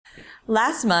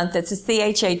Last month at the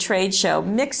CHA trade show,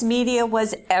 mixed media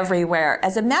was everywhere.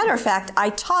 As a matter of fact, I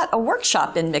taught a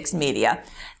workshop in mixed media.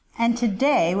 And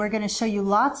today we're going to show you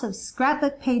lots of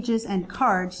scrapbook pages and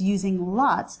cards using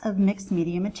lots of mixed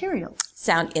media materials.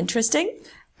 Sound interesting?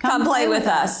 Come play with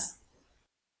us.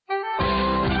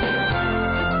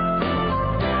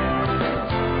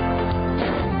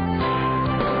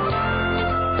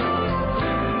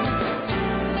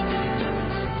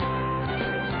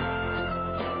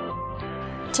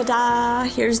 Ta-da!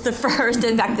 Here's the first.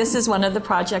 In fact, this is one of the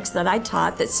projects that I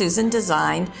taught that Susan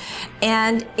designed.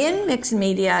 And in mixed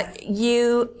media,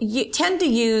 you tend to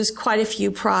use quite a few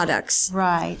products.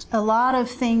 Right. A lot of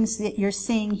things that you're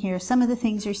seeing here, some of the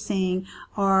things you're seeing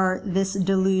are this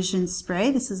Dylusion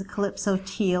spray. This is a Calypso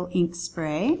Teal ink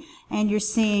spray. And you're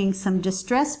seeing some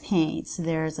distress paints.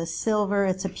 There's a silver,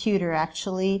 it's a pewter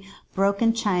actually,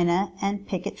 Broken China, and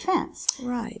Picket Fence.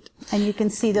 Right. And you can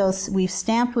see those, we've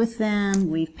stamped with them,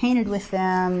 we've painted with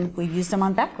them, we've used them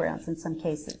on backgrounds in some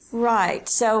cases. Right.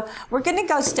 So we're going to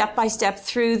go step by step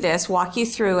through this, walk you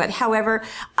through it. However,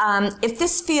 if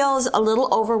this feels a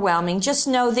little overwhelming, just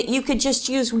know that you could just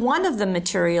use one of the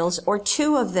materials or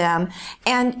two of them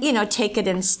and, take it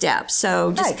in steps.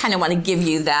 So just kind of want to give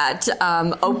you that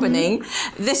opening.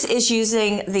 Mm-hmm. This is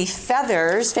using the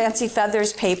Feathers, Fancy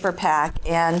Feathers paper pack,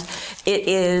 and it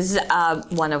is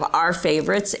one of our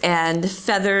favorites, and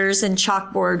feathers and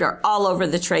chalkboard are all over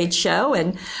the trade show,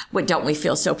 and don't we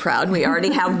feel so proud? We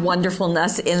already have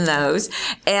wonderfulness in those.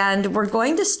 And we're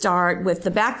going to start with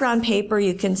the background paper.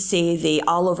 You can see the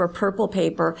all over purple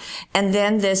paper, and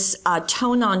then this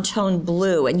tone-on-tone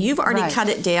blue, and you've already cut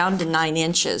it down to 9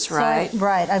 inches, right? So,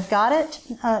 right. I've got it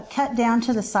cut down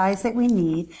to the size that we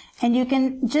need. And you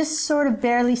can just sort of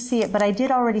barely see it, but I did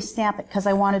already stamp it because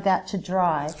I wanted that to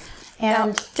dry.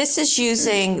 And now, this is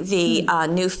using the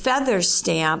new Feathers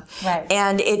stamp,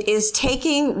 and it is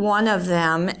taking one of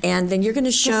them, and then you're going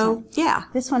to show,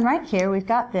 this one right here. We've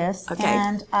got this,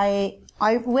 and I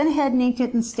went ahead and inked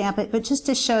it and stamped it, but just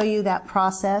to show you that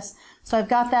process. So I've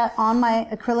got that on my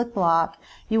acrylic block.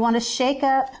 You want to shake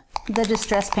up the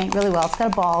distress paint really well. It's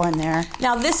got a ball in there.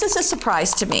 Now, this is a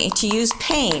surprise to me, to use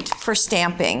paint for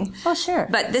stamping. Oh, sure.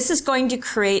 But this is going to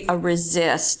create a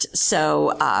resist,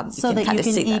 so so that you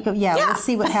can ink. Let's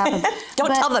see what happens.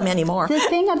 Don't tell them anymore. The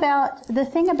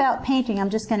thing about painting, I'm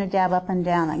just going to dab up and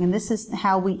down, and this is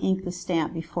how we ink the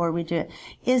stamp before we do it,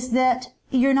 is that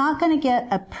you're not going to get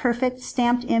a perfect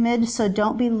stamped image, so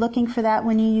don't be looking for that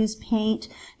when you use paint,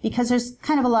 because there's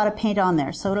kind of a lot of paint on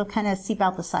there, so it'll kind of seep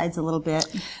out the sides a little bit.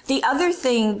 The other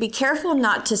thing, be careful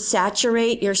not to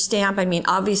saturate your stamp. I mean,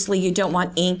 obviously you don't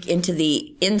want ink into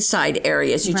the inside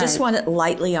areas. You just want it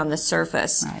lightly on the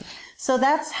surface. Right. So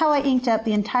that's how I inked up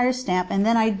the entire stamp, and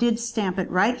then I did stamp it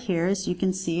right here. As you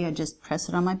can see, I just press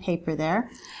it on my paper there.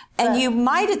 And you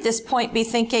might at this point be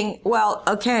thinking, well,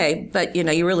 okay, but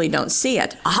you really don't see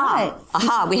it.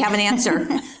 Aha, we have an answer.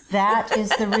 That is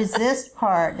the resist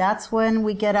part. That's when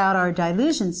we get out our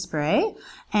Dylusion spray,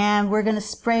 and we're going to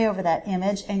spray over that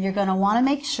image, and you're going to want to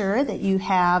make sure that you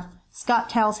have Scott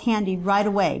towels handy right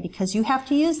away, because you have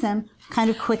to use them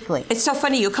kind of quickly. It's so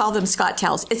funny you call them Scott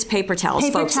towels. It's paper towels,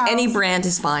 folks. Any brand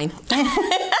is fine.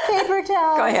 Paper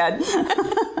towels. Go ahead.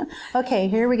 Okay,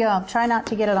 here we go. I'll try not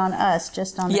to get it on us,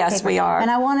 just on the paper. Yes, we are.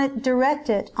 And I want to direct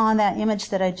it on that image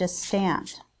that I just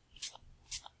stamped.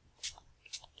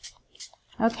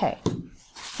 Okay.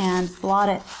 And blot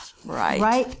it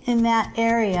right in that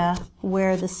area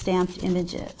where the stamped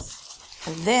image is.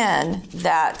 And then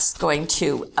that's going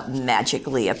to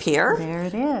magically appear. There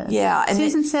it is. Yeah. And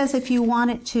Susan says if you want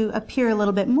it to appear a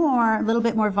little bit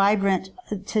more vibrant,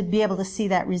 to be able to see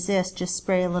that resist, just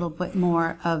spray a little bit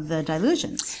more of the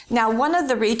Dylusions. Now, one of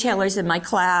the retailers in my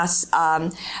class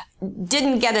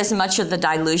didn't get as much of the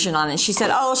Dylusion on it. She said,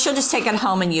 oh, she'll just take it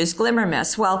home and use Glimmer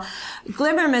Mist. Well,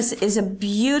 Glimmer Mist is a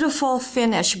beautiful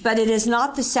finish, but it is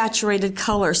not the saturated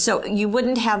color, so you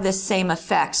wouldn't have this same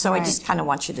effect. So I just kind of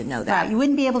want you to know that. Right. You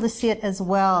wouldn't be able to see it as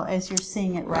well as you're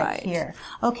seeing it right here.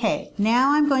 Okay,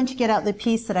 now I'm going to get out the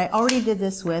piece that I already did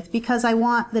this with, because I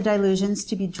want the Dylusions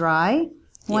to be dry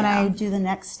when I do the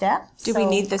next step. Do we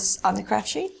need this on the craft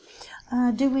sheet?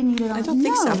 Do we need it on? I don't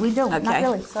think so. No, we don't. Okay. Not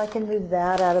really. So I can move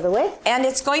that out of the way. And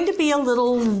it's going to be a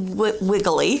little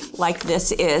wiggly, like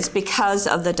this is, because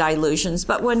of the Dylusions.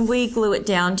 But when we glue it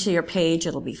down to your page,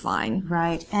 it'll be fine.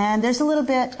 Right. And there's a little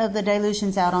bit of the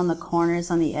Dylusions out on the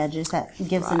corners, on the edges. That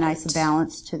gives a nice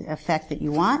balance to the effect that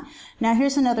you want. Now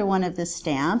here's another one of the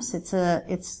stamps. It's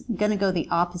going to go the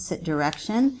opposite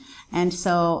direction. And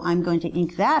so I'm going to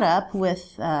ink that up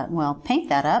with, paint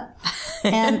that up.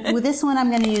 And with this one, I'm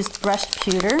going to use brushed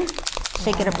pewter.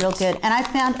 shake it up real good. And I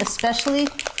found, especially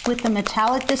with the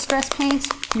metallic distress paints,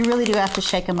 you really do have to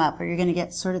shake them up, or you're going to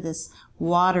get sort of this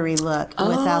watery look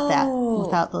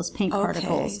without those paint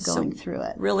particles going through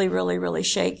it. Really, really, really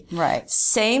shake. Right.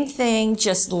 Same thing,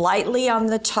 just lightly on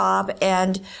the top.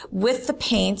 And with the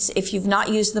paints, if you've not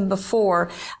used them before,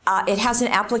 it has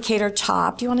an applicator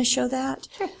top. Do you want to show that?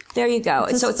 Sure. There you go.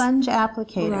 It's a sponge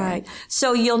applicator. Right.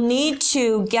 So you'll need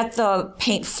to get the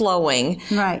paint flowing.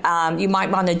 Right. You might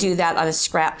want to do that on a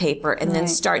scrap paper and then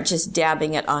start just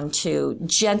dabbing it onto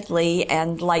gently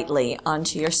and lightly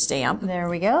onto your stamp. There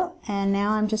we go. And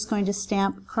now I'm just going to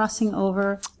stamp crossing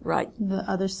over the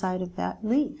other side of that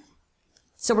leaf.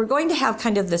 So we're going to have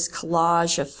kind of this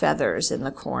collage of feathers in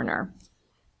the corner.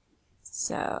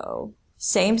 So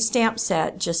same stamp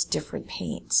set, just different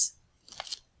paints.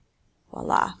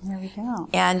 Voila. There we go.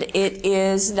 And it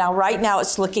is, now right now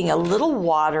it's looking a little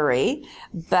watery,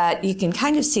 but you can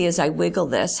kind of see as I wiggle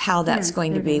this how that's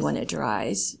going to be when it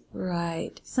dries.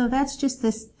 Right. So that's just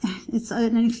this, it's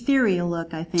an ethereal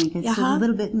look, I think. It's a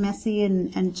little bit messy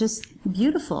and just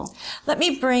beautiful. Let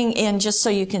me bring in, just so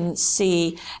you can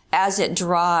see, as it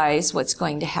dries, what's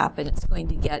going to happen. It's going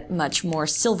to get much more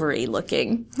silvery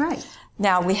looking. Right.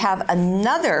 Now we have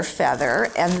another feather,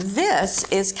 and this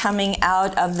is coming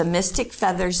out of the Mystic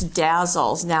Feathers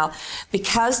Dazzles. Now,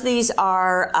 because these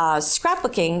are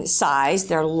scrapbooking size,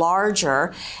 they're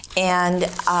larger, and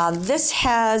this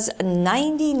has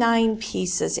 99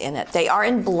 pieces in it. They are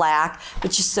in black,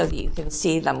 but just so that you can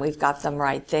see them, we've got them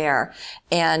right there.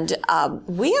 And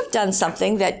we have done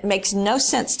something that makes no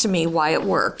sense to me why it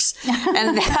works,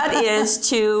 and that is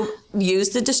to use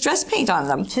the distress paint on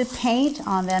them. To paint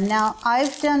on them. Now,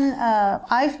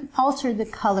 I've altered the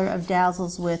color of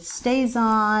Dazzles with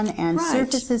StazOn and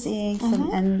Surfaces inks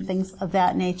and things of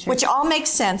that nature. Which all makes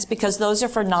sense because those are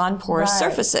for non-porous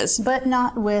surfaces. But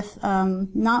not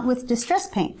with distress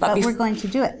paint. But we're going to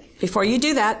do it. Before you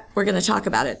do that, we're going to talk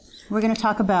about it. We're going to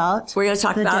talk about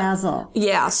the Dazzle.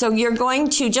 Yeah, so you're going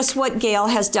to, just what Gail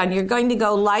has done, you're going to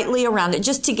go lightly around it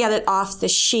just to get it off the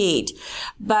sheet.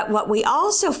 But what we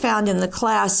also found in the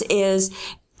class is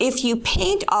if you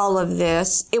paint all of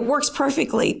this, it works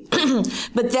perfectly,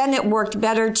 but then it worked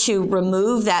better to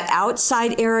remove that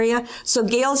outside area. So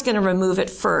Gail's going to remove it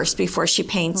first before she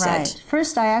paints it.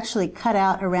 First, I actually cut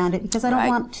out around it because I don't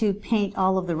want to paint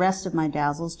all of the rest of my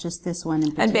Dazzles, just this one in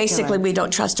particular. And basically, we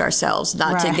don't trust ourselves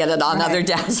not to get it on other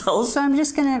Dazzles. So I'm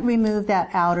just going to remove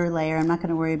that outer layer. I'm not going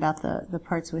to worry about the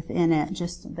parts within it,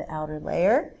 just the outer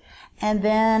layer. And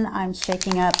then I'm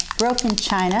shaking up Broken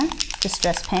China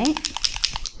Distress Paint.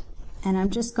 And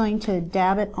I'm just going to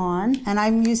dab it on. And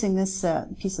I'm using this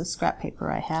piece of scrap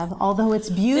paper I have, although it's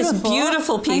beautiful. This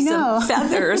beautiful piece of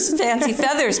feathers, fancy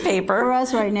feathers paper. For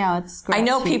us right now, it's scrap. I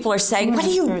know people are saying, what are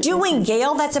you doing,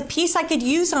 Gail? That's a piece I could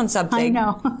use on something. I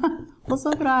know. Well,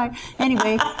 so could I.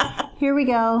 Anyway, here we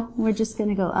go. We're just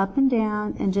going to go up and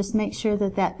down and just make sure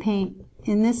that that paint,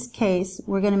 in this case,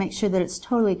 we're going to make sure that it's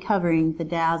totally covering the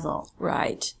Dazzle.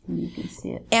 Right. And you can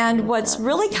see it. And what's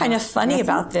really kind of funny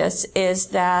about this is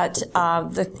that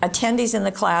the attendees in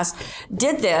the class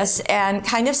did this and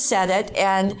kind of said it,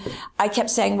 and I kept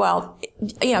saying, well,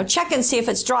 check and see if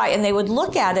it's dry. And they would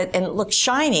look at it and it looked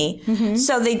shiny,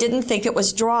 so they didn't think it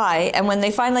was dry. And when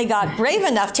they finally got brave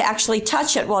enough to actually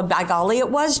touch it, well, by golly, it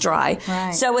was dry.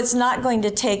 Right. So it's not going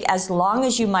to take as long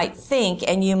as you might think,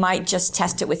 and you might just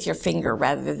test it with your finger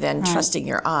rather than trusting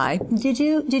your eye. Did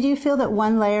you feel that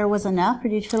one layer was enough, or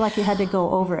did you feel like you had to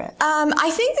go over it?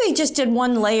 I think they just did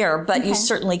one layer, but you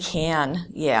certainly can.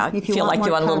 Yeah, if you feel like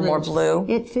you want a little more blue.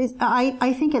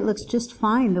 I think it looks just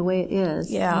fine the way it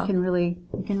is. Yeah, you can really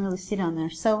see it on there.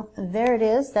 So there it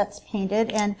is. That's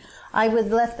painted, and I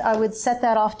would set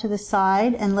that off to the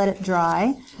side and let it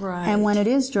dry. Right. And when it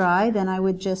is dry, then I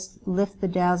would just lift the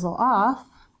Dazzle off.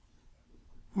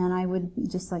 And I would,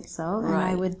 just like so, and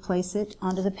I would place it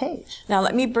onto the page. Now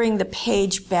let me bring the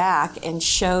page back and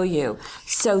show you.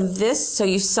 So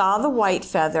you saw the white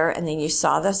feather, and then you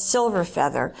saw the silver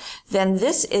feather. Then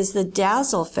this is the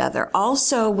Dazzle feather.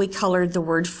 Also, we colored the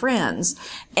word friends.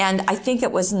 And I think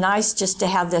it was nice just to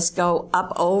have this go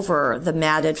up over the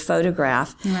matted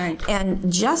photograph. Right. And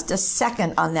just a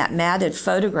second on that matted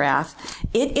photograph,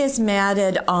 it is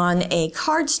matted on a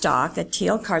cardstock, a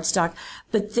teal cardstock.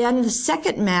 But then the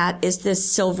second mat is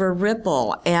this silver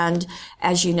ripple. And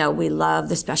as you know, we love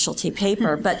the specialty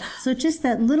paper, but. So just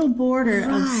that little border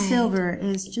of silver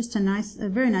is just a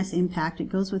very nice impact. It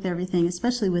goes with everything,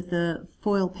 especially with the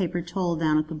foil paper toll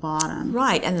down at the bottom.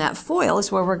 Right. And that foil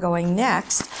is where we're going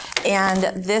next.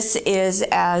 And this is,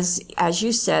 as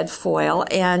you said, foil.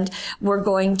 And we're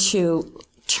going to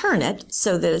turn it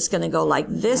so that it's going to go like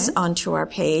this onto our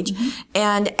page.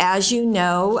 And as you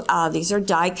know, these are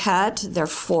die cut, they're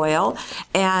foil,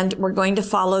 and we're going to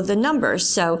follow the numbers.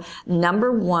 So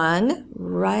number 1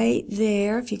 right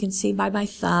there, if you can see by my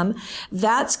thumb,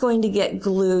 that's going to get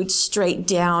glued straight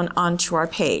down onto our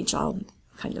page. I'll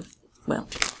kind of, well,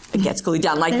 it gets glued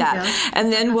down like that.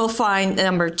 And then we'll find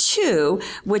number 2,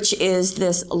 which is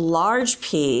this large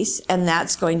piece, and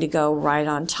that's going to go right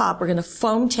on top. We're going to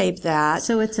foam tape that.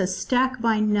 So it's a stack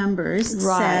by numbers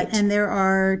Right. set, and there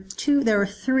are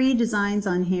 3 designs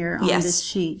on here on Yes. this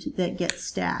sheet that get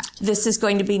stacked. This is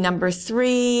going to be number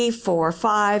 3, 4,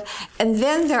 5. And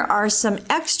then there are some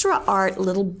extra art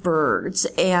little birds.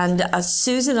 And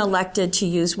Susan elected to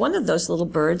use one of those little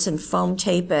birds and foam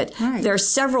tape it. Right. There are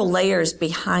several layers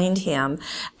behind him,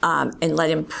 and let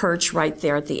him perch right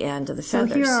there at the end of the So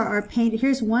feathers. here are our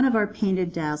here's one of our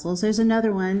painted dazzles. There's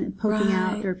another one poking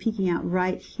out Right. or peeking out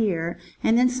right here.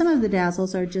 And then some of the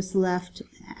dazzles are just left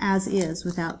as is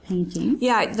without painting.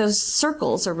 Yeah, those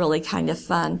circles are really kind of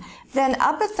fun. Then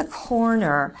up at the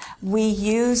corner, we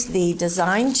use the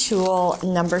design tool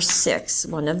number 6,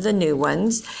 one of the new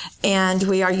ones, and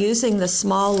we are using the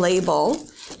small label,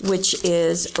 which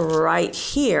is right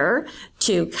here,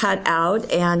 to cut out.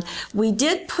 And we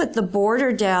did put the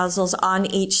border dazzles on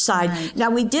each side. Right.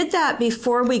 Now, we did that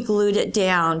before we glued it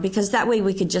down, because that way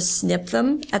we could just snip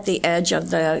them at the edge of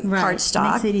the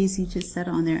cardstock. Makes it easy to set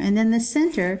on there. And then the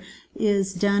center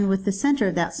is done with the center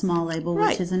of that small label, which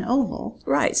Right. is an oval.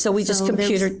 Right, so we just So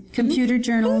computer... there's computer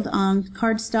journaled on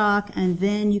cardstock, and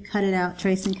then you cut it out,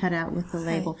 trace and cut out with the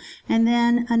label. And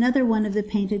then another one of the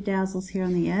painted dazzles here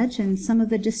on the edge, and some of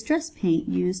the distress paint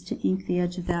used to ink the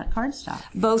edge of that cardstock.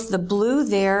 Both the blue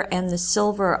there and the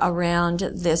silver around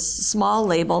this small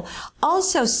label.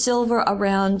 Also silver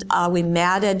around, we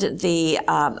matted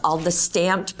all the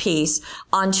stamped piece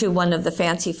onto one of the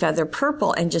fancy feather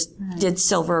purple and just did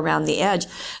silver around the edge.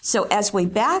 So as we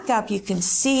back up, you can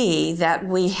see that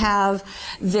we have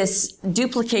this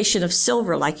duplication of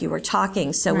silver like you were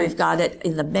talking. So we've got it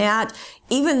in the matte.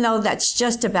 Even though that's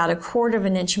just about 1/4 of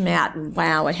an inch matte,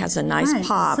 wow, it has a nice Right.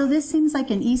 pop. So this seems like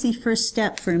an easy first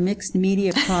step for a mixed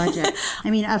media project.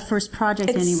 I mean, a first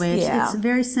project anyway. It's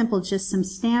very simple, just some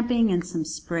stamping and some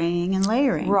spraying and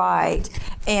layering. Right.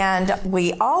 And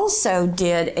we also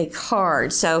did a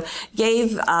card. So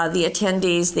gave the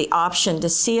attendees the option to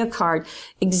see a card.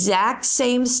 Exact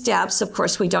same steps. Of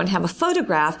course, we don't have a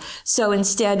photograph. So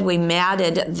instead, we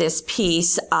matted this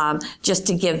piece just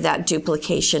to give that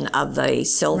duplication of the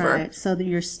silver. Right, so that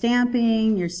you're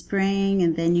stamping, you're spraying,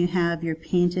 and then you have your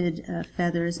painted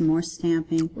feathers, more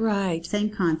stamping. Right.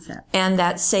 Same concept. And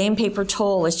that same paper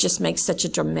towel just makes such a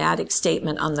dramatic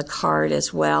statement on the card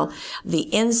as well.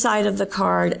 The inside of the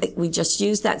card, we just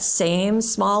used that same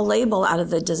small label out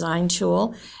of the design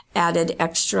tool, added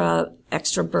extra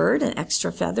bird and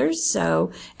extra feathers,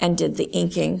 and did the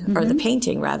inking, or the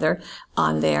painting rather,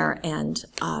 on there, and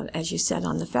as you said,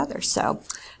 on the feathers. So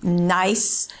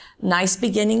nice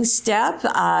beginning step,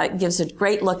 gives a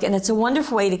great look, and it's a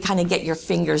wonderful way to kind of get your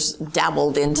fingers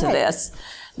dabbled into this.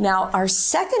 Now, our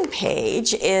second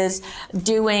page is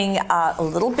doing a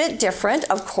little bit different,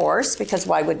 of course, because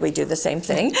why would we do the same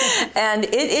thing? And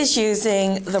it is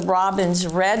using the Robin's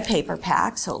Red paper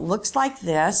pack, so it looks like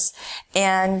this.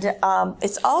 And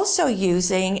it's also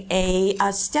using a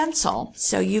stencil.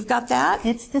 So you've got that?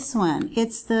 It's this one.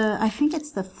 I think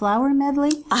it's the Flower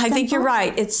Medley. I think stencil. you're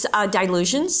right. It's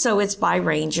Dilution, so it's by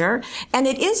Ranger. And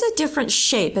it is a different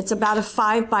shape. It's about a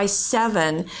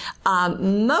 5x7.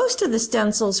 Most of the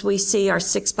stencils we see are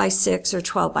 6x6 or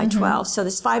 12x12. So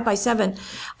this 5x7,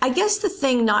 I guess the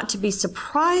thing not to be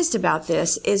surprised about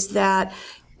this is that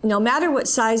no matter what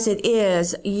size it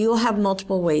is, you'll have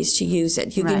multiple ways to use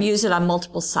it. You can use it on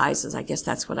multiple sizes. I guess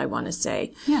that's what I want to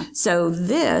say. Yeah. So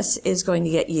this is going to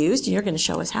get used, and you're going to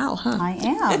show us how, huh? I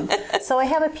am. So I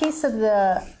have a piece of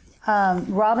the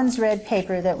Robin's Red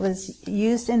paper that was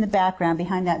used in the background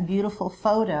behind that beautiful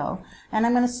photo. And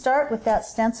I'm going to start with that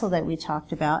stencil that we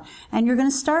talked about. And you're going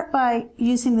to start by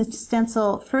using the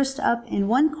stencil first up in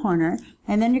one corner,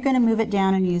 and then you're going to move it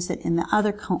down and use it in the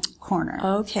other corner.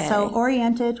 Okay. So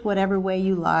orient it whatever way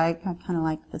you like. I kind of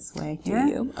like this way here. Do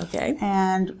you? Okay.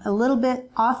 And a little bit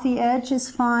off the edge is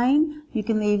fine. You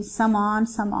can leave some on,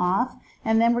 some off.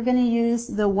 And then we're going to use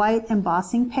the white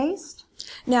embossing paste.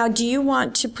 Now, do you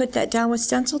want to put that down with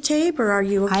stencil tape, or are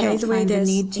you okay the way it is?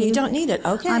 Need to. You don't need it.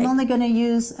 Okay. I'm only going to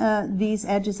use these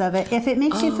edges of it. If it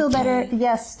makes you feel better,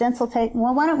 yes, stencil tape.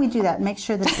 Well, why don't we do that? Make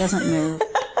sure that it doesn't move.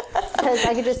 because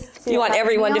I could just. You want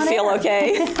everyone to feel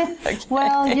okay?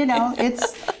 Well, you know,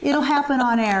 it'll happen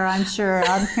on air, I'm sure.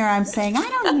 I'm saying, I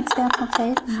don't need stencil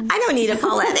tape. I don't need it,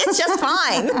 Paulette. It's just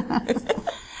fine.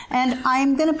 And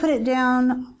I'm going to put it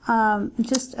down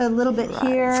just a little bit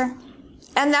here.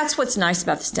 And that's what's nice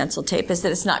about the stencil tape is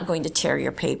that it's not going to tear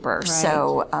your paper. Right.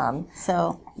 So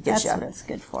That's what it's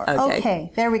good for.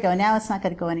 Okay, there we go. Now it's not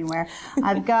going to go anywhere.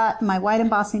 I've got my white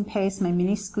embossing paste, my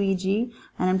mini squeegee,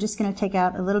 and I'm just going to take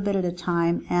out a little bit at a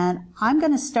time. And I'm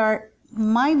going to start,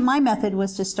 my method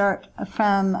was to start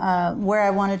from where I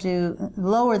wanted to,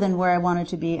 lower than where I wanted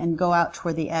to be, and go out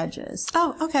toward the edges.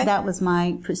 Oh, okay. That was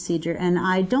my procedure. And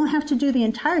I don't have to do the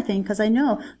entire thing because I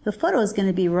know the photo is going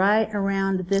to be right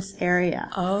around this area.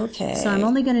 Okay. So I'm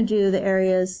only going to do the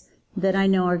areas that I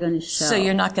know are going to show. So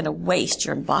you're not going to waste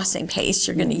your embossing paste.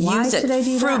 You're going to Why use should I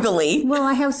do it that? frugally. Well,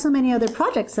 I have so many other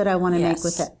projects that I want to make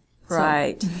with it. So.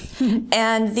 Right.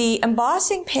 And the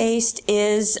embossing paste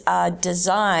is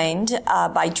designed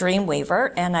by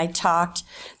Dreamweaver, and I talked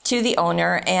to the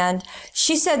owner, and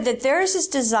she said that theirs is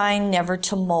designed never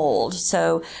to mold.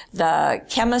 So the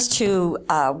chemist who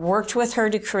worked with her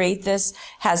to create this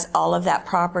has all of that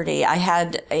property. I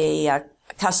had a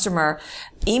customer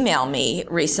email me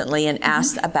recently and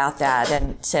asked about that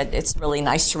and said it's really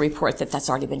nice to report that that's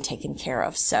already been taken care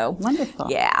of. So wonderful.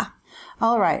 Yeah.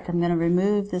 All right, I'm going to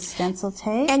remove the stencil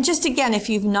tape. And just again, if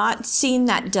you've not seen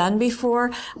that done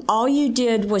before, all you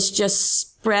did was just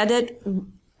spread it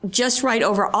just right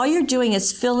over. All you're doing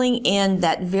is filling in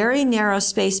that very narrow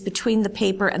space between the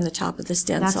paper and the top of the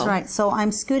stencil. That's right. So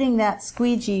I'm scooting that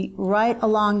squeegee right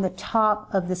along the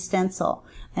top of the stencil.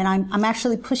 And I'm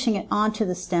actually pushing it onto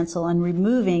the stencil and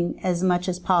removing as much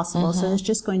as possible. So there's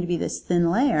just going to be this thin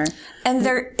layer. And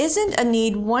there isn't a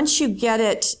need, once you get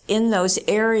it in those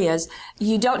areas,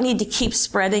 you don't need to keep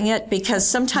spreading it because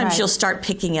sometimes you'll start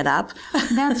picking it up.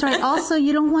 That's right. Also,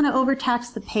 you don't want to overtax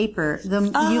the paper. The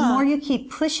more you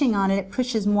keep pushing on it, it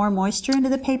pushes more moisture into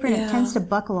the paper and it tends to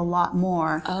buckle a lot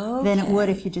more than it would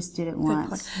if you just did it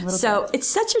once. So it's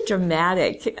such a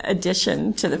dramatic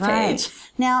addition to the page.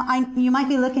 Now, you might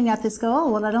be looking at this, go,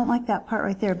 oh, well, I don't like that part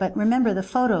right there. But remember, the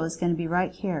photo is going to be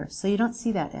right here, so you don't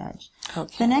see that edge.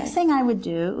 Okay. The next thing I would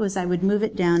do was I would move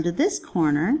it down to this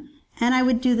corner, and I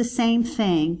would do the same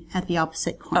thing at the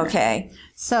opposite corner. Okay.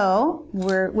 So,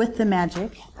 with the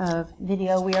magic of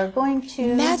video, we are going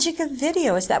to... Magic of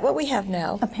video, is that what we have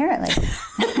now? Apparently.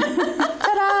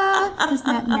 Ta-da! Isn't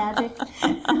that magic?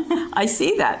 I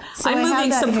see that. So I'm I have moving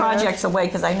that some here. projects away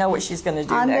because I know what she's going to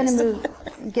do I'm next. going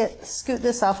to scoot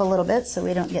this off a little bit so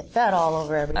we don't get that all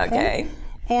over everything. Okay.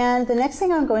 And the next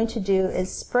thing I'm going to do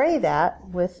is spray that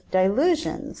with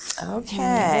Dylusions. Okay.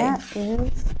 And that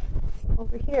is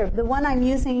over here. The one I'm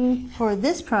using for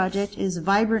this project is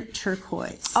Vibrant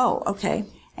Turquoise. Oh, okay.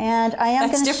 And I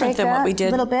am going to shake than that what we did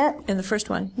a little bit. in the first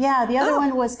one. Yeah, the other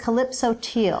one was Calypso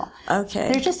Teal.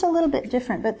 Okay. They're just a little bit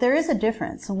different, but there is a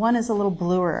difference. One is a little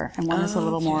bluer and one is a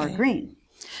little more green.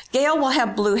 Gail will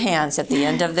have blue hands at the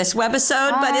end of this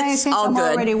webisode, but it's all I'm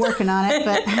good. already working on it.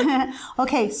 But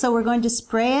okay, so we're going to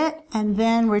spray it, and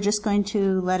then we're just going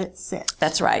to let it sit.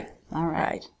 That's right. All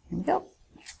right. Here we go.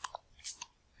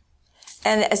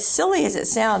 And as silly as it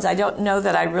sounds, I don't know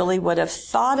that I really would have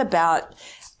thought about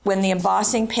when the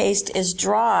embossing paste is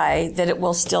dry that it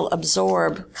will still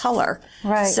absorb color.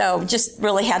 Right. So just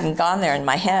really hadn't gone there in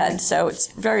my head. So it's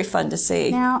very fun to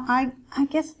see. Now, I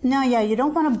guess, no, yeah, you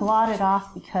don't want to blot it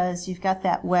off because you've got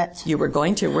that wet. You were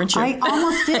going to, weren't you? I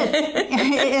almost did.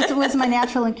 It was my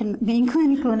natural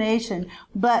inclination.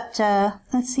 But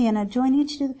let's see, and do I need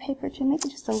to do the paper too? Maybe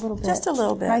just a little bit. Just a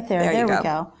little bit. Right there. There we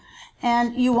go.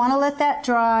 And you want to let that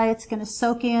dry. It's going to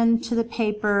soak into the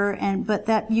paper, but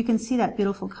that you can see that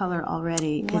beautiful color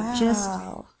already.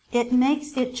 Wow.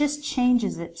 It just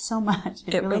changes it so much.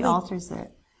 It really alters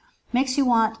it. Makes you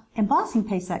want embossing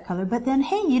paste that color, but then,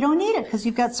 hey, you don't need it because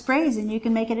you've got sprays and you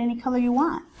can make it any color you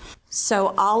want.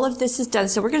 So all of this is done.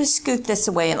 So we're going to scoot this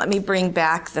away and let me bring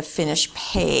back the finished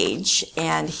page.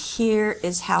 And here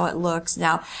is how it looks.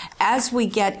 Now, as we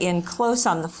get in close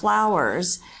on the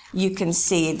flowers, you can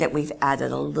see that we've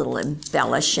added a little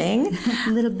embellishing. A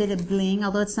little bit of bling,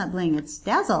 although it's not bling, it's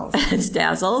dazzles. It's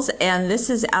dazzles. And this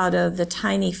is out of the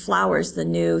Tiny Flowers, the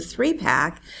new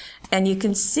 3-pack. And you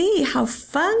can see how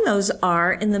fun those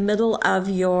are in the middle of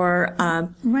your...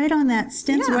 right on that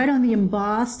stencil, right on the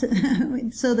embossed.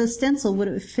 So the stencil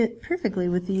would fit perfectly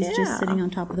with these just sitting on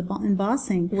top of the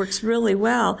embossing. Works really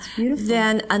well. It's beautiful.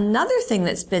 Then another thing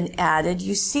that's been added,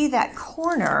 you see that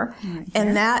corner,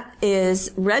 and that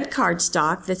is red red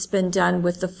cardstock that's been done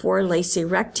with the 4 lacy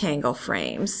rectangle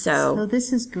frames. So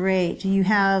this is great. You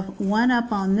have one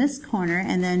up on this corner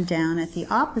and then down at the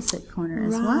opposite corner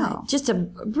as well. Just a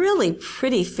really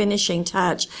pretty finishing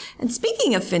touch. And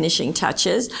speaking of finishing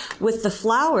touches, with the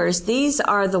flowers, these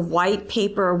are the white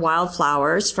paper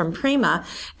wildflowers from Prima,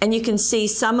 and you can see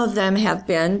some of them have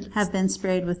been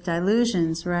sprayed with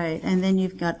dilutions, right? And then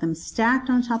you've got them stacked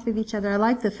on top of each other. I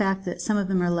like the fact that some of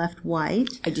them are left white.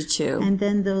 I do too. And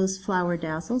then those flower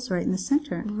dazzles right in the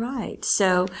center. Right.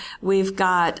 So we've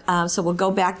got, so we'll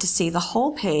go back to see the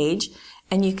whole page,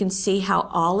 and you can see how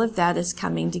all of that is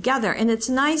coming together. And it's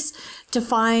nice to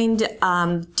find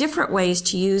different ways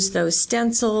to use those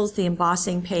stencils, the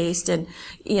embossing paste, and,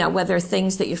 you know, whether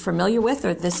things that you're familiar with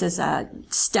or this is a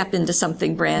step into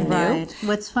something brand new. Right.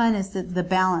 What's fun is the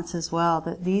balance as well.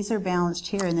 That these are balanced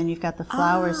here, and then you've got the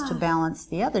flowers to balance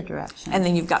the other direction. And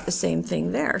then you've got the same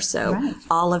thing there. So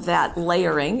all of that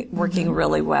layering working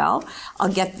really well.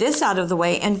 I'll get this out of the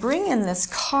way and bring in this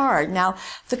card. Now,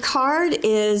 the card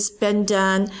is been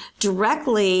done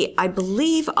directly, I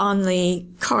believe, on the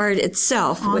card itself.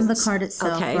 On the card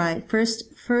itself, okay. Right.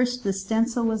 First, the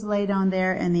stencil was laid on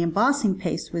there, and the embossing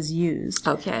paste was used.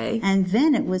 Okay. And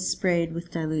then it was sprayed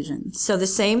with dilution. So the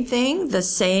same thing, the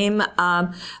same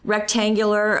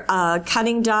rectangular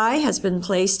cutting die has been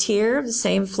placed here, the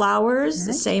same flowers,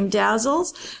 the same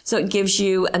dazzles, so it gives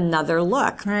you another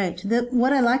look. Right.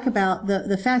 What I like about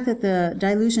the fact that the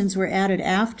dilutions were added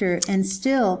after, and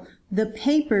still the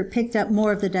paper picked up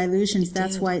more of the dilutions.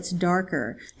 That's why it's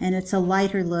darker, and it's a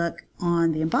lighter look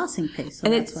on the embossing paste, so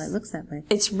that's why it looks that way.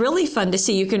 It's really fun to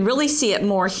see. You can really see it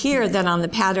more here than on the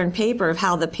pattern paper of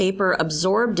how the paper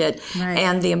absorbed it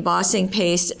and the embossing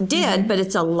paste did, but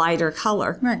it's a lighter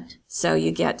color. Right. So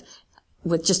you get,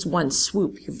 with just one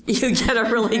swoop, you get a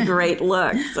really great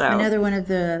look. So another one of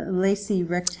the lacy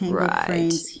rectangle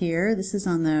frames here. This is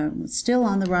still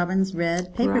on the Robin's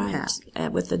Red paper pack.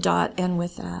 With the dot and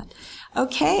with that.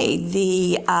 Okay,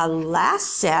 the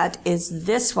last set is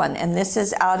this one, and this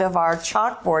is out of our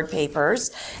chalkboard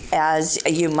papers, as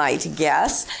you might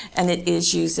guess, and it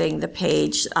is using the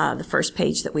page, the first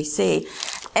page that we see.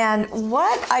 And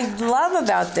what I love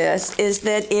about this is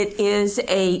that it is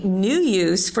a new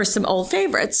use for some old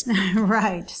favorites.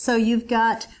 Right. So you've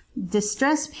got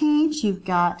distress paint, you've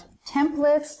got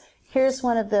templates. Here's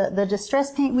one of the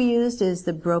distress paint we used is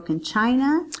the broken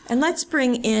china. And let's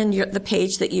bring in the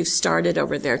page that you've started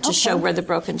over there to show where the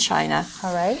broken china.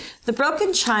 All right. The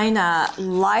broken china,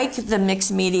 like the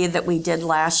mixed media that we did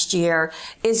last year,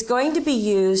 is going to be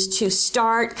used to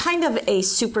start kind of a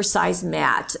supersized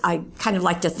mat. I kind of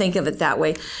like to think of it that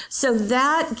way. So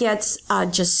that gets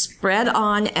just spread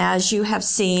on as you have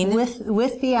seen.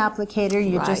 With the applicator,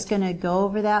 you're just going to go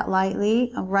over that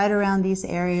lightly, right around these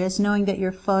areas, knowing that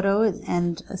your photo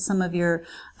and some of your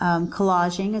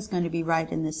collaging is going to be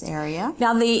right in this area.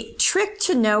 Now, the trick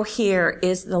to know here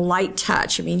is the light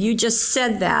touch. I mean, you just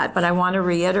said that, but I want to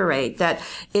reiterate that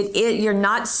you're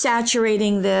not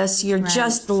saturating this. You're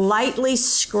just lightly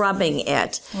scrubbing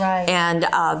it. Right. And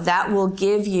that will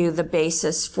give you the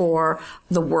basis for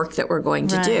the work that we're going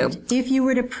to do. If you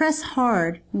were to press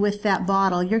hard with that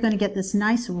bottle, you're going to get this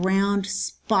nice round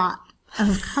spot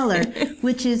of color,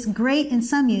 which is great in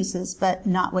some uses, but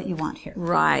not what you want here.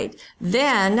 Right.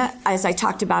 Then, as I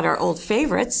talked about our old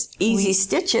favorites, Easy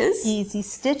Stitches. Easy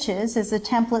Stitches is a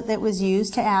template that was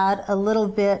used to add a little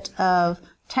bit of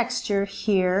texture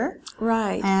here.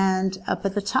 Right. And up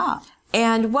at the top.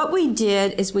 And what we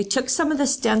did is we took some of the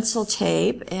stencil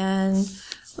tape and,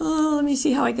 let me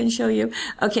see how I can show you.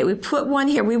 Okay, we put one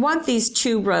here. We want these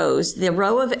 2 rows. The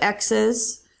row of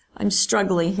X's. I'm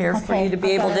struggling here for you to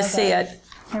be able to see it.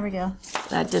 Here we go.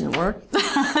 That didn't work.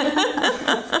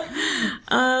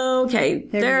 Okay,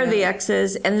 there are the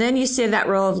X's. And then you see that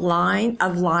row of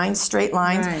lines, straight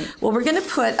lines. Right. Well, we're going to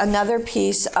put another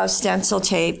piece of stencil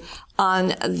tape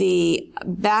on the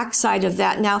back side of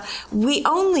that. Now, we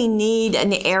only need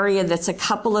an area that's a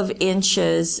couple of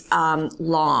inches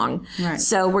long. Right.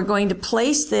 So we're going to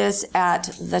place this at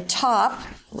the top.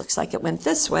 Looks like it went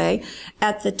this way,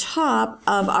 at the top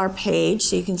of our page,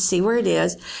 so you can see where it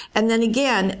is. And then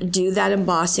again, do that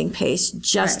embossing paste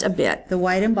just a bit. The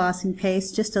white embossing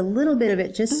paste, just a little bit of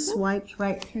it, just swiped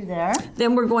right through there.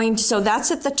 Then we're going to, so that's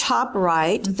at the top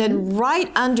right. Then right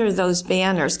under those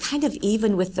banners, kind of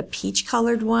even with the peach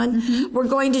colored one, we're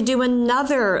going to do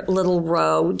another little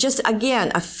row, just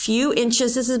again, a few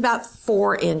inches. This is about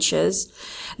 4 inches.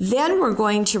 Then we're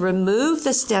going to remove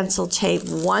the stencil tape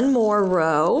one more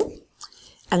row.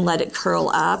 and let it curl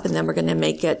up. And then we're going to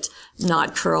make it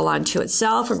not curl onto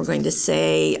itself. And we're going to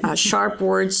say sharp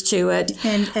words to it.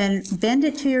 And bend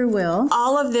it to your will.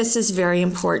 All of this is very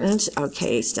important.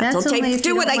 Okay, stencil That's only tape. if Do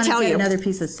you what don't I want tell to get you. another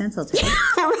piece of stencil tape.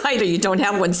 Right, or you don't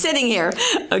have one sitting here.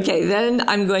 Okay, then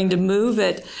I'm going to move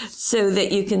it so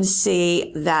that you can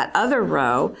see that other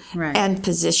row Right. and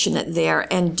position it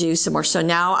there and do some more. So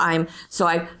now I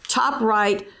top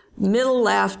right, middle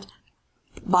left,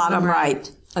 bottom right.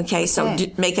 Okay, so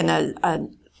Okay. making a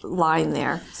line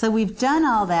there. So we've done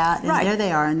all that, and Right. there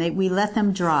they are, and we let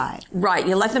them dry. Right,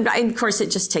 you let them dry, and of course it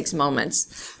just takes moments.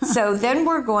 So then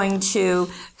we're going to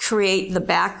create the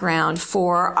background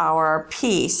for our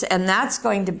piece, and that's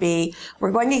going to be,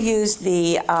 we're going to use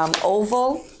the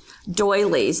oval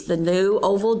doilies, the new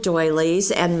oval doilies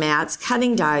and mats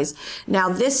cutting dies. Now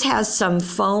this has some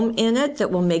foam in it that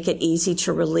will make it easy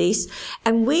to release.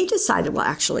 And we decided, well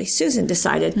actually Susan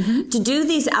decided to do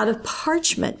these out of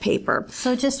parchment paper.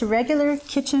 So just regular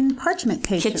kitchen parchment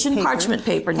paper. Parchment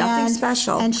paper, nothing And-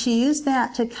 special. And she used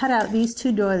that to cut out these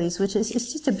two doilies, which is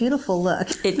it's just a beautiful look.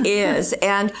 It is.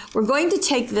 And we're going to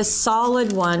take this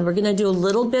solid one. We're going to do a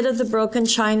little bit of the broken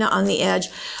china on the edge.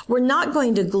 We're not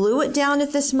going to glue it down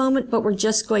at this moment, but we're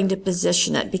just going to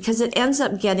position it because it ends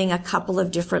up getting a couple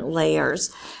of different layers.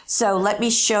 So let me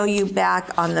show you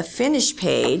back on the finish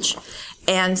page.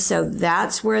 And so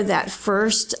that's where that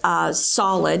first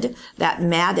solid, that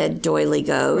matted doily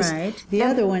goes. Right. The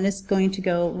other one is going to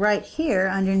go right here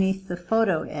underneath the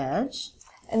photo edge.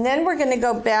 And then we're going to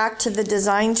go back to the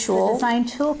design tool. Design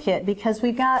toolkit, because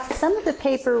we got some of the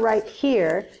paper right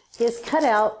here is cut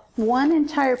out one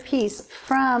entire piece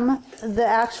from the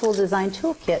actual design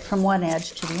toolkit from one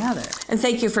edge to the other. And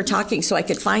thank you for talking so I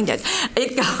could find it.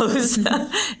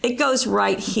 It goes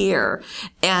right here.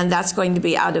 And that's going to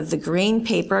be out of the green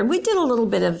paper. And we did a little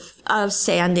bit of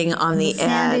sanding on the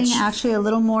Sanding, edge. actually a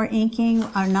little more inking,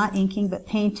 or not inking, but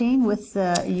painting with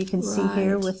the, you can see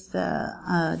here Right. with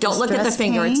the Don't look at the distress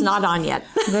finger. It's paint. not on yet.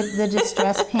 the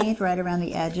distress paint right around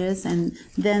the edges, and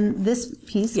then this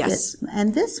piece Yes. gets,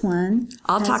 and this one.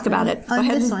 I'll has talk about been- it. Go Oh,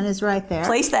 ahead. this one is right there.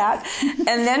 Place that.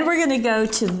 And then we're going to go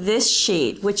to this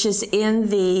sheet, which is in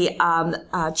the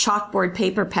chalkboard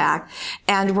paper pack.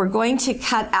 And we're going to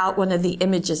cut out one of the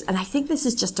images. And I think this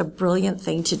is just a brilliant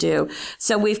thing to do.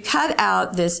 So we've cut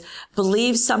out this,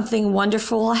 believe something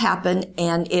wonderful will happen,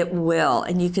 and it will.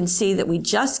 And you can see that we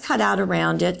just cut out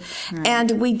around it. Right.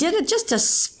 And we did just a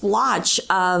splotch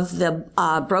of the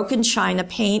broken china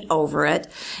paint over it.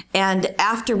 And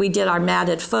after we did our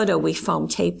matted photo, we foam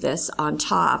taped this on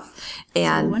top.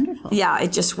 And wonderful. yeah,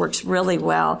 it just works really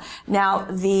well. Now,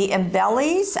 the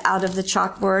embellies out of the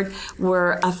chalkboard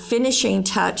were a finishing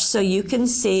touch. So you can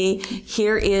see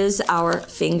here is our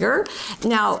finger.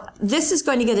 Now, this is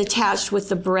going to get attached with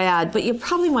the brad, but you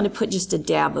probably want to put just a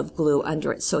dab of glue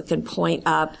under it so it can point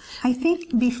up. I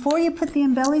think before you put the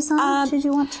embellies on, did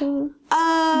you want to?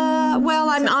 Well,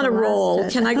 I'm on a roll.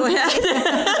 Can I go ahead?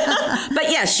 But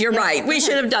yes, you're right. We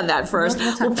should have done that first.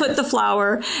 We'll put the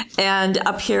flower, and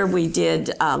up here we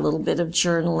did a little bit of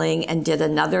journaling and did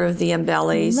another of the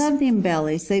embellies. Love the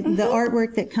embellies. The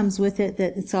artwork that comes with it,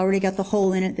 that it's already got the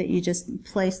hole in it that you just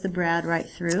place the brad right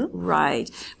through. Right.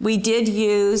 We did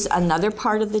use another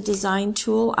part of the design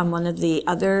tool on one of the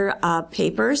other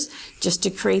papers just to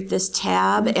create this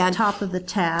tab, and Top of the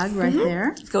tag right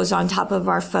there. it goes on top of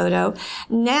our photo.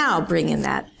 Now bring in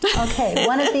that. Okay,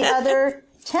 one of the other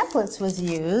templates was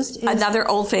used. Is Another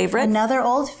old favorite. Another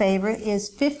old favorite is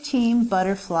 15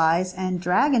 butterflies and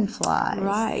dragonflies.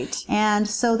 Right. And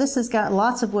so this has got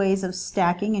lots of ways of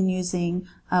stacking and using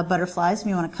butterflies if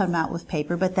you want to cut them out with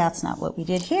paper, but that's not what we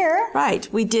did here. Right.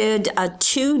 We did a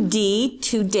 2D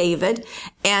to David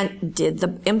and did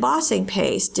the embossing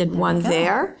paste. Did one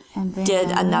there. And then-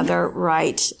 did another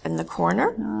right in the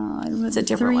corner. It's a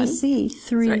different one. 3C.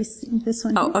 3C. This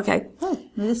one. Oh, here. okay. Oh,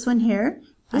 this one here.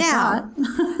 I Now,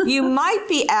 thought. you might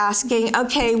be asking,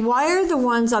 okay, why are the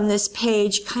ones on this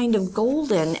page kind of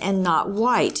golden and not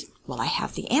white? Well, I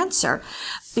have the answer.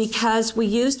 Because we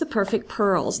use the perfect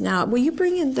pearls. Now, will you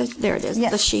bring in there it is,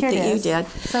 Yes, the sheet here it that you is. did.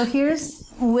 So here's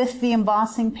with the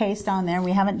embossing paste on there.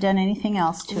 We haven't done anything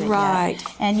else to it Right.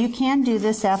 yet. And you can do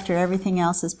this after everything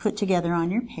else is put together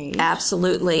on your page.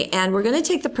 Absolutely. And we're going to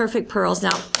take the perfect pearls.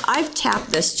 Now, I've tapped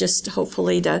this just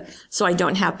hopefully so I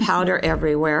don't have powder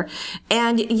everywhere.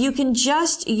 And you can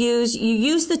just use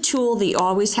the tool that you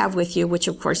always have with you, which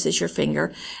of course is your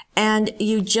finger, and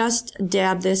you just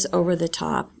dab this over the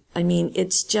top. I mean,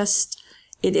 it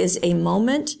is a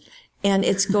moment. and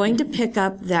it's going to pick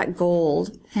up that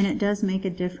gold. And it does make a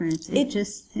difference.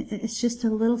 It's just a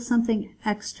little something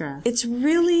extra. It's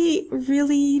really,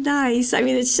 really nice. I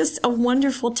mean, it's just a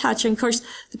wonderful touch. And of course,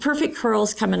 the Perfect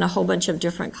Curls come in a whole bunch of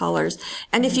different colors.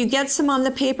 And if you get some on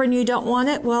the paper and you don't want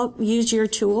it, well, use your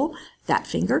tool, that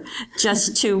finger,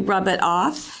 just to rub it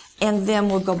off. And then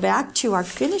we'll go back to our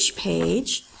finish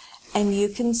page. And you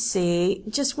can see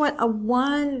just what a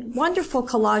wonderful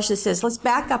collage this is. Let's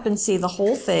back up and see the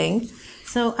whole thing.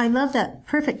 So I love that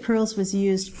Perfect Pearls was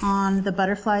used on the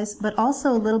butterflies, but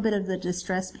also a little bit of the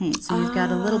distress paint. So you've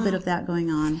got a little bit of that going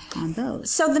on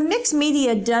those. So the mixed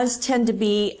media does tend to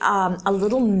be a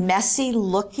little messy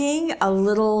looking, a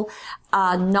little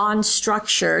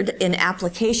non-structured in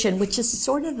application, which is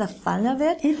sort of the fun of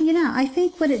it. I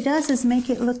think what it does is make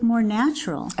it look more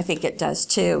natural. I think it does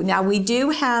too. Now we do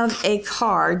have a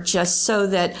card just so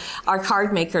that our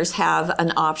card makers have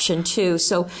an option too.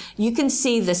 So you can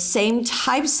see the same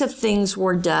types of things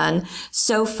were done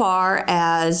so far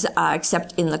as,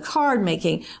 except in the card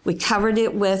making, we covered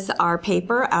it with our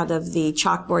paper out of the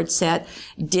chalkboard set,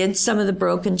 did some of the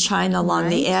broken china along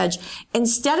the edge.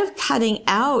 Instead of cutting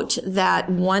out that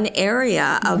one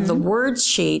area of the word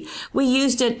sheet, we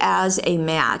used it as a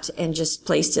mat and just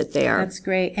placed it there. That's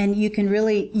great. And you can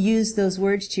really use those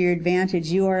words to your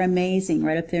advantage. You are amazing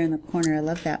right up there in the corner. I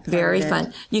love that. Very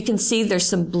fun. You can see there's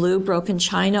some blue broken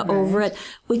china over it.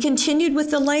 We continued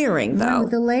with the layering though.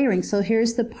 With the layering. So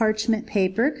here's the parchment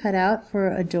paper cut out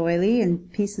for a doily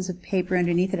and pieces of paper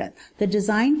underneath it. The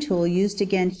design tool used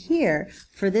again here.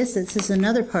 For this is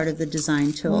another part of the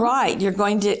design tool. Right. You're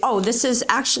going to, this is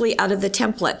actually out of the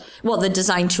template. Well, the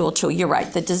design tool. You're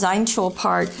right. The design tool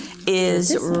part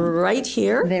is right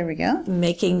here. There we go.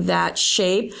 Making that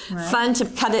shape. Right. Fun to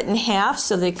cut it in half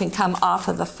so they can come off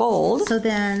of the fold. So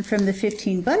then from the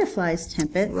 15 butterflies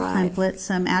template,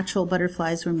 some actual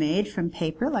butterflies were made from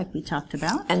paper like we talked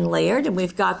about. And layered. And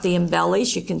we've got the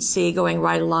embellies you can see going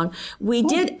right along. We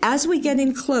did, as we get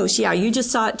in close. Yeah, you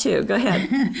just saw it too. Go ahead.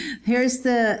 Here's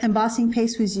the embossing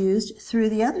paste was used through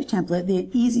the other template, the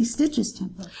Easy Stitches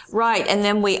template. Right, and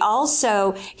then we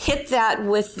also hit that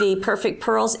with the Perfect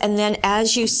Pearls, and then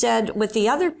as you said with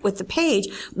the page,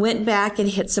 went back and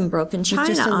hit some broken china on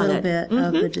it. Just a little bit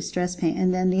of the distress paint.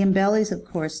 And then the embellies, of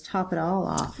course, top it all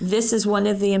off. This is one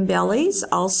of the embellies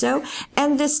also,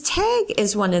 and this tag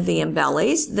is one of the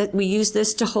embellies that we use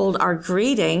this to hold our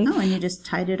greeting. Oh, and you just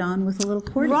tied it on with a little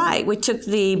accordion. Right, we took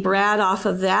the brad off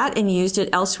of that and used it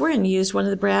elsewhere and used one of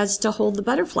the brads to hold the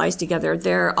butterflies together.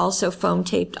 They're also foam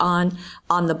taped on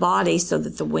the body so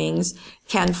that the wings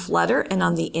can flutter, and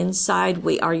on the inside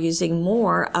we are using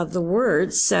more of the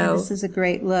words. So this is a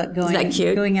great look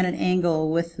going at an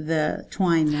angle with the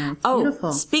twine there. It's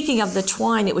beautiful. Speaking of the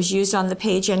twine, it was used on the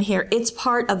page in here. It's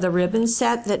part of the ribbon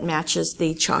set that matches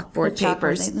the chalkboard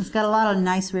papers. It's got a lot of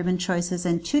nice ribbon choices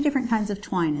and 2 different kinds of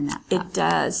twine in that. It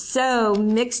does. So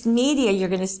mixed media, you're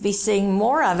going to be seeing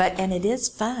more of it, and it is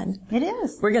fun. It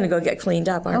is. We're going to go get cleaned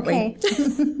up, aren't we? Okay.